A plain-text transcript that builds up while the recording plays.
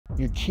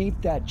You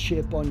keep that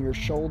chip on your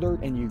shoulder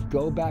and you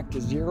go back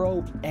to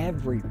zero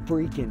every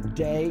freaking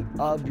day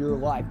of your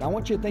life. Now, I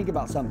want you to think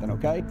about something,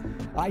 okay?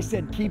 I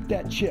said keep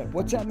that chip.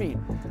 What's that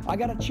mean? I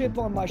got a chip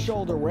on my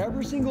shoulder where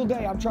every single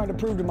day I'm trying to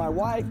prove to my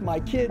wife, my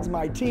kids,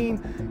 my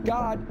team,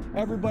 God,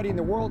 everybody in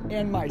the world,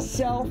 and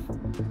myself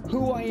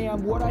who I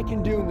am, what I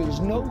can do. And there's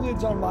no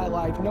lids on my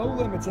life, no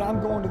limits, and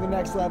I'm going to the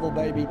next level,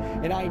 baby,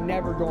 and I ain't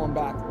never going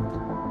backwards.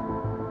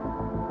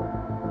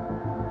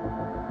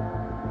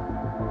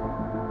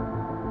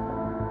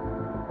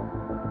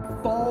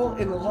 Fall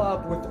in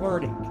love with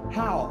learning.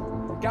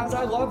 How? Guys,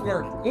 I love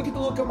learning. Look at the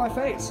look on my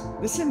face.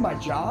 This isn't my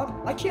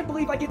job. I can't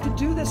believe I get to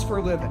do this for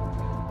a living.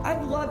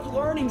 I've loved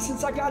learning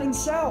since I got in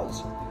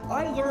sales.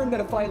 I learned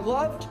that if I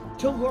loved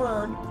to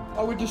learn,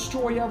 I would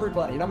destroy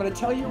everybody. And I'm going to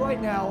tell you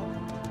right now,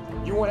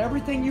 you want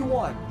everything you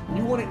want.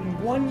 You want it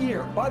in 1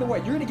 year. By the way,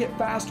 you're going to get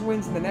fast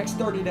wins in the next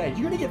 30 days.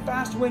 You're going to get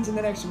fast wins in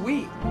the next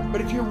week.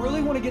 But if you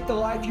really want to get the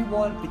life you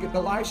want, get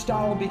the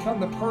lifestyle and become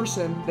the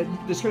person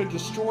that's going to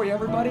destroy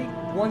everybody,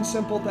 one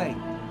simple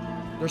thing.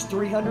 There's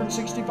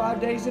 365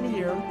 days in a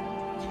year.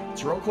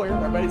 It's real clear.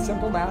 Everybody,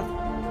 simple math.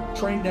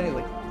 Train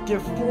daily.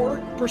 Give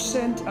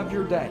 4% of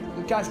your day.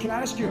 Guys, can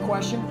I ask you a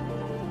question?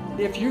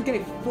 If you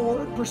gave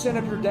 4%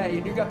 of your day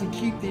and you got to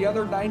keep the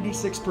other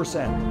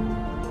 96%,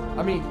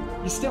 I mean,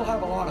 you still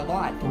have a lot of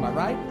life, am I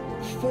right?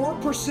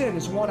 4%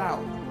 is 1 hour.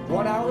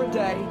 1 hour a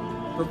day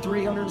for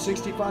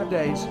 365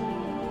 days.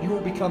 You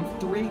will become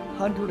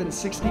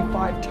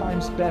 365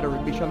 times better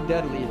and become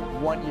deadly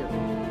in 1 year.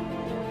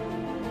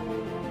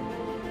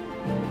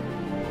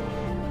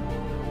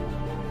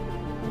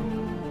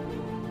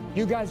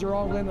 You guys are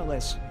all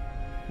limitless.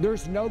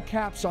 There's no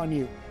caps on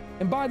you.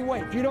 And by the way,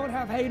 if you don't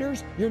have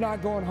haters, you're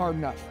not going hard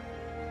enough.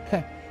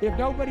 If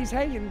nobody's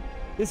hating,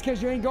 it's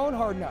because you ain't going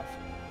hard enough.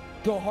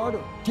 Go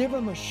harder. Give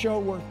them a show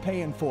worth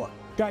paying for.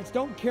 Guys,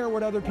 don't care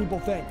what other people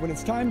think. When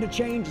it's time to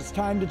change, it's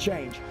time to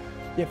change.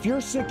 If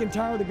you're sick and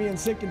tired of being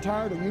sick and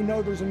tired, or you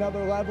know there's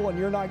another level and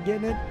you're not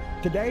getting it,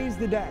 today's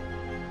the day.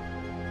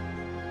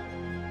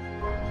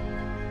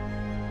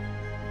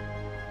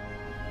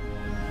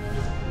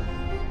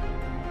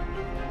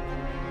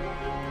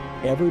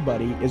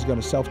 Everybody is going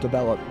to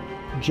self-develop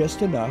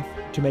just enough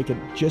to make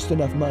just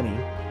enough money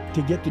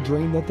to get the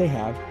dream that they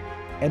have,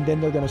 and then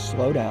they're going to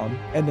slow down,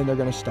 and then they're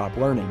going to stop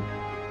learning.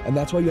 And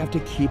that's why you have to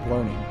keep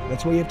learning.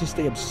 That's why you have to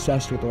stay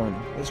obsessed with learning.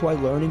 That's why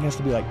learning has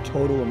to be like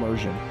total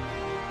immersion.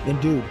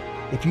 And dude,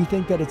 if you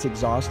think that it's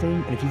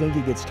exhausting, and if you think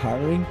it gets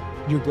tiring,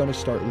 you're going to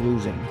start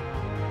losing.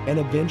 And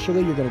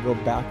eventually you're going to go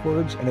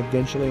backwards, and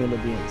eventually end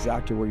up being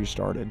exactly where you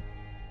started.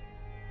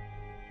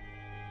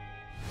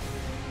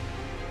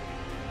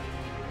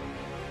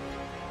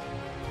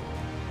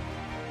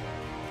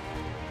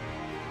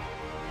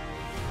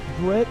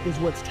 Grit is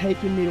what's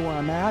taken me to where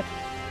I'm at,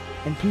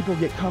 and people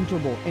get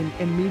comfortable,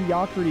 and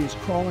mediocrity is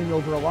crawling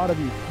over a lot of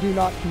you. Do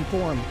not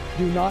conform.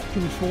 Do not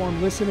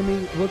conform. Listen to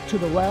me. Look to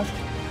the left,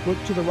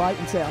 look to the right,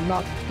 and say, I'm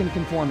not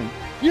conforming.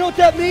 You know what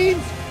that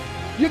means?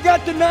 You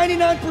got the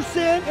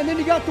 99%, and then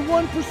you got the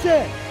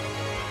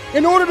 1%.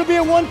 In order to be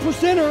a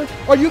 1%er,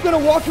 are you going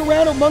to walk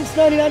around amongst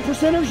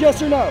 99%ers,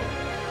 yes or no?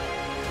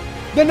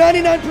 The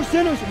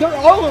 99%ers, they're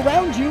all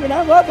around you, and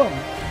I love them.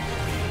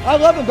 I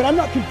love them, but I'm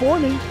not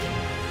conforming.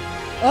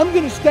 I'm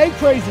going to stay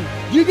crazy.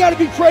 You got to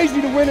be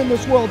crazy to win in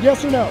this world,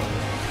 yes or no?